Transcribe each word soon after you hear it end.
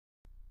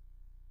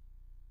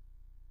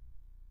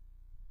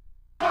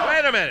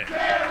a minute.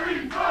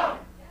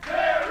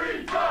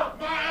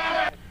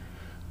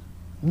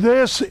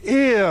 This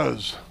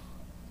is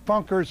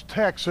Funkers,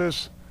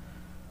 Texas,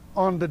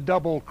 on the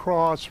Double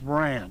Cross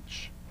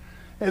Ranch.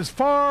 As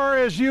far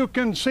as you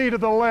can see to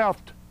the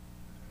left,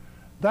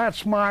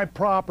 that's my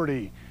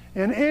property.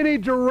 In any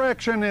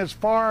direction as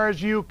far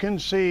as you can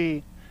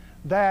see,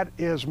 that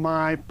is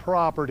my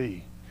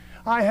property.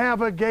 I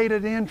have a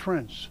gated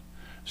entrance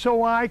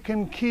so I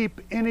can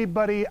keep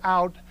anybody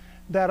out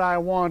that I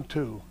want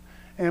to.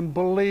 And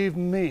believe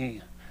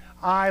me,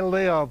 I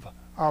live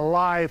a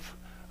life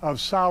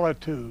of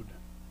solitude,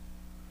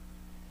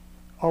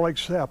 all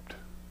except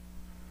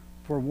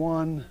for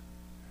one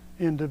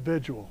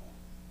individual.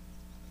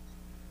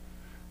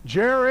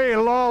 Jerry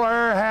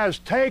Lawler has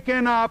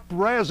taken up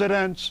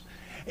residence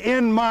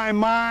in my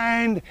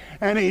mind,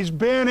 and he's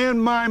been in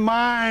my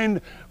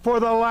mind for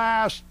the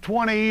last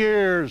 20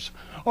 years,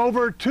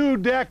 over 2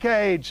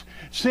 decades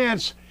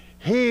since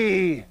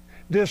he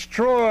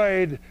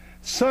destroyed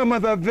some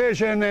of the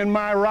vision in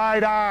my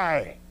right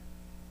eye.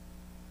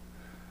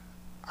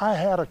 I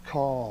had a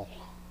call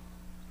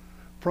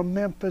from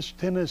Memphis,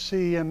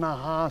 Tennessee in the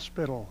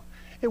hospital.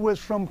 It was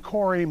from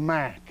Corey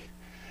Mack.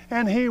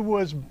 And he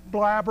was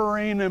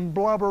blabbering and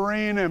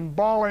blubbering and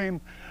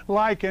bawling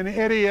like an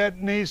idiot.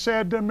 And he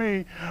said to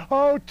me,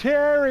 oh,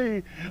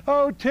 Terry,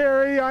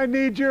 I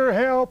need your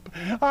help.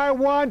 I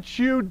want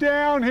you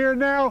down here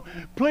now.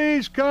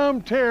 Please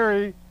come,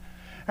 Terry.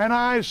 And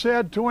I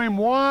said to him,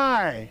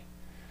 why?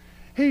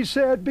 He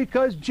said,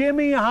 because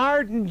Jimmy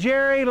Hart and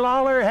Jerry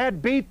Lawler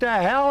had beat the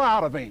hell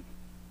out of him.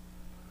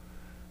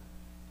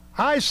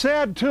 I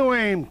said to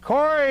him,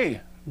 Corey,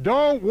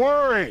 don't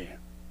worry.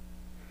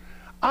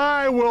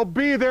 I will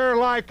be there,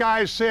 like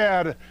I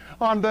said,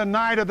 on the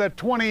night of the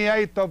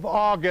 28th of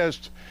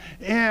August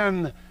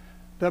in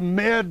the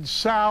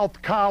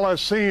Mid-South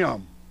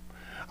Coliseum.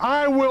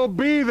 I will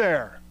be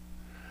there,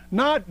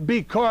 not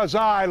because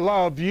I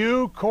love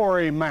you,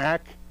 Corey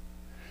Mack,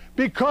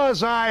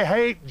 because I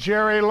hate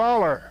Jerry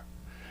Lawler,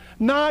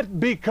 not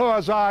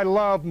because I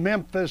love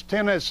Memphis,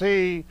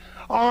 Tennessee,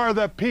 or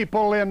the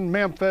people in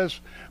Memphis,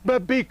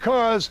 but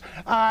because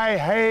I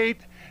hate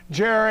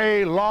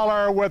Jerry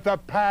Lawler with a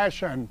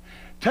passion.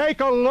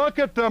 Take a look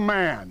at the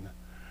man.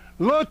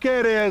 Look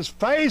at his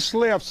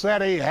facelifts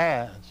that he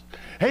has.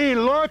 He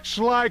looks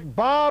like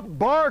Bob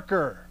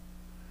Barker.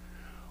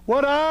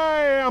 What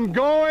I am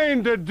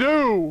going to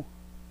do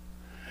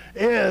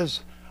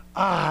is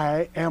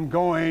I am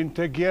going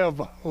to give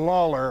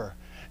Lawler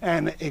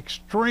an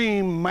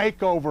extreme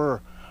makeover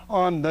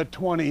on the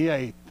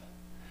 28th.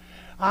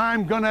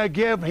 I'm going to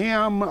give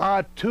him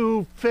a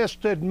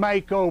two-fisted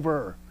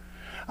makeover.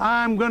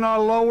 I'm going to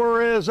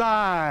lower his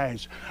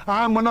eyes.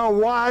 I'm going to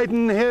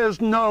widen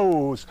his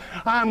nose.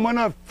 I'm going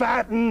to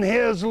fatten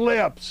his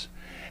lips.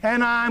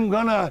 And I'm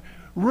going to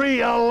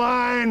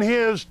realign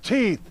his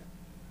teeth.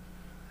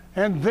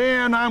 And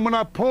then I'm going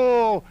to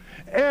pull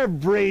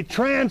every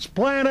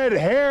transplanted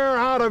hair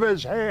out of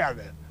his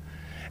head.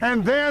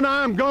 And then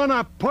I'm going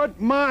to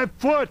put my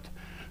foot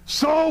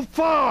so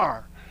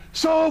far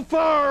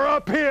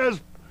up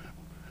his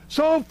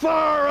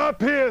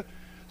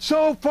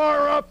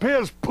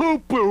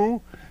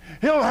poo-poo,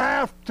 he'll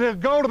have to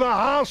go to the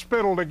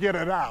hospital to get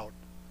it out.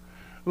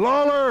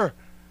 Lawler,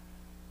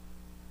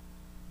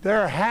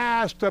 there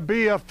has to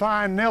be a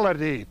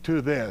finality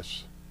to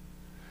this.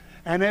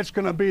 And it's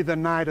going to be the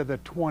night of the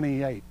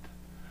 28th.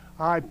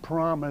 I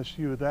promise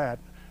you that.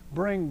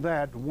 Bring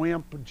that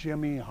wimp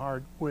Jimmy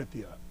Hart with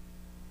you.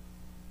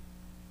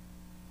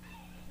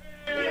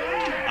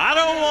 I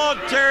don't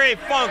want Terry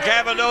Funk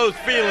having those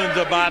feelings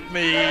about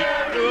me.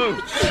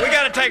 We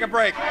got to take a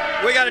break.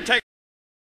 We got to take